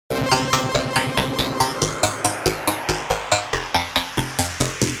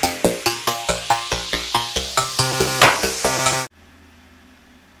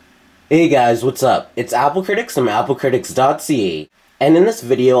Hey guys, what's up? It's Apple Critics from applecriticsYT, and in this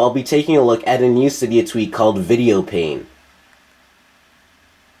video I'll be taking a look at a new Cydia tweak called VideoPane.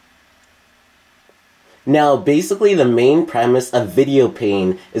 Now, basically the main premise of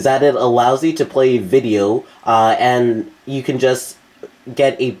VideoPane is that it allows you to play video, and you can just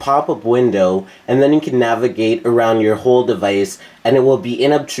get a pop-up window, and then you can navigate around your whole device, and it will be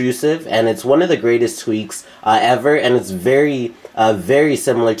inobtrusive, and it's one of the greatest tweaks ever, and it's very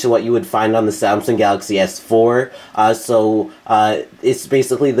similar to what you would find on the Samsung Galaxy S4, so it's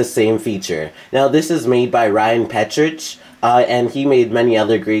basically the same feature. Now, this is made by Ryan Petrich, and he made many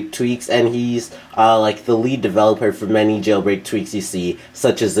other great tweaks, and he's like the lead developer for many jailbreak tweaks you see,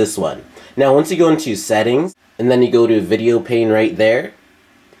 such as this one. Now, once you go into settings, and then you go to VideoPane right there,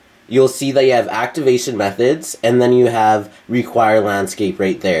 you'll see that you have activation methods, and then you have require landscape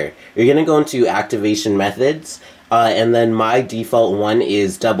right there. You're going to go into activation methods, and then my default one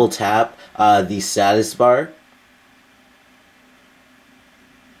is double tap the status bar.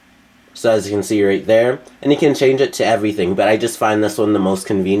 So as you can see right there, and you can change it to everything, but I just find this one the most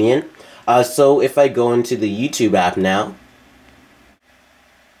convenient. So if I go into the YouTube app now,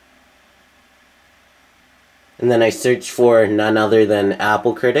 and then I search for none other than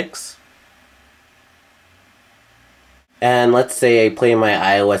Apple Critics, and let's say I play my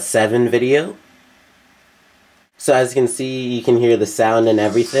iOS 7 video. So as you can see, you can hear the sound and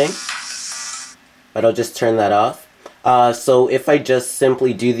everything, but I'll just turn that off. So if I just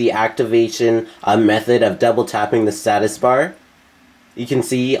simply do the activation method of double tapping the status bar, you can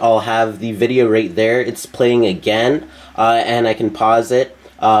see I'll have the video right there. It's playing again, and I can pause it.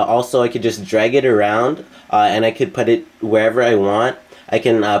 Also, I could just drag it around, and I could put it wherever I want. I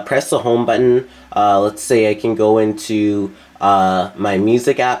can press the home button. Let's say I can go into my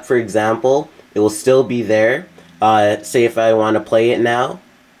music app, for example. It will still be there. Say if I want to play it now,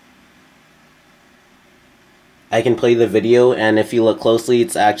 I can play the video, and if you look closely,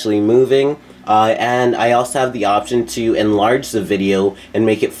 it's actually moving. And I also have the option to enlarge the video and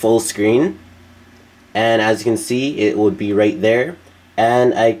make it full screen. And as you can see, it would be right there.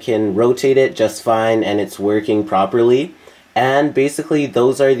 And I can rotate it just fine, and it's working properly. And basically,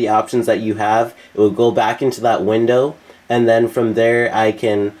 those are the options that you have. It will go back into that window, and then from there, I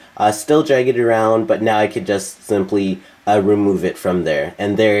can still drag it around, but now I could just simply remove it from there.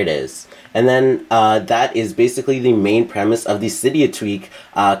 And there it is. And then that is basically the main premise of the Cydia tweak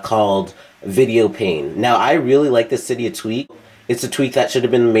called VideoPane. Now, I really like the Cydia tweak. It's a tweak that should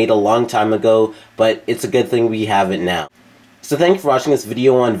have been made a long time ago, but it's a good thing we have it now. So thank you for watching this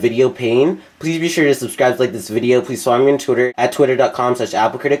video on VideoPane. Please be sure to subscribe, like this video. Please follow me on Twitter at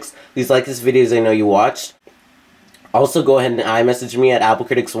twitter.com/applecritics. Please like this video as I know you watched. Also, go ahead and iMessage me at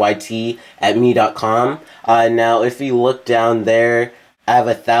applecriticsYT@me.com. Now, if you look down there, I have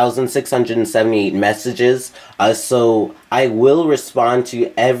 1,678 messages, so I will respond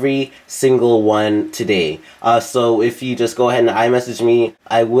to every single one today. So if you just go ahead and iMessage me,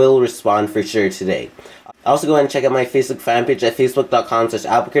 I will respond for sure today. Also, go ahead and check out my Facebook fan page at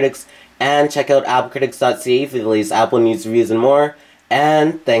facebook.com/applecritics, and check out applecritics.ca for the latest Apple news, reviews, and more.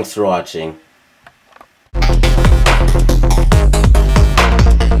 And thanks for watching.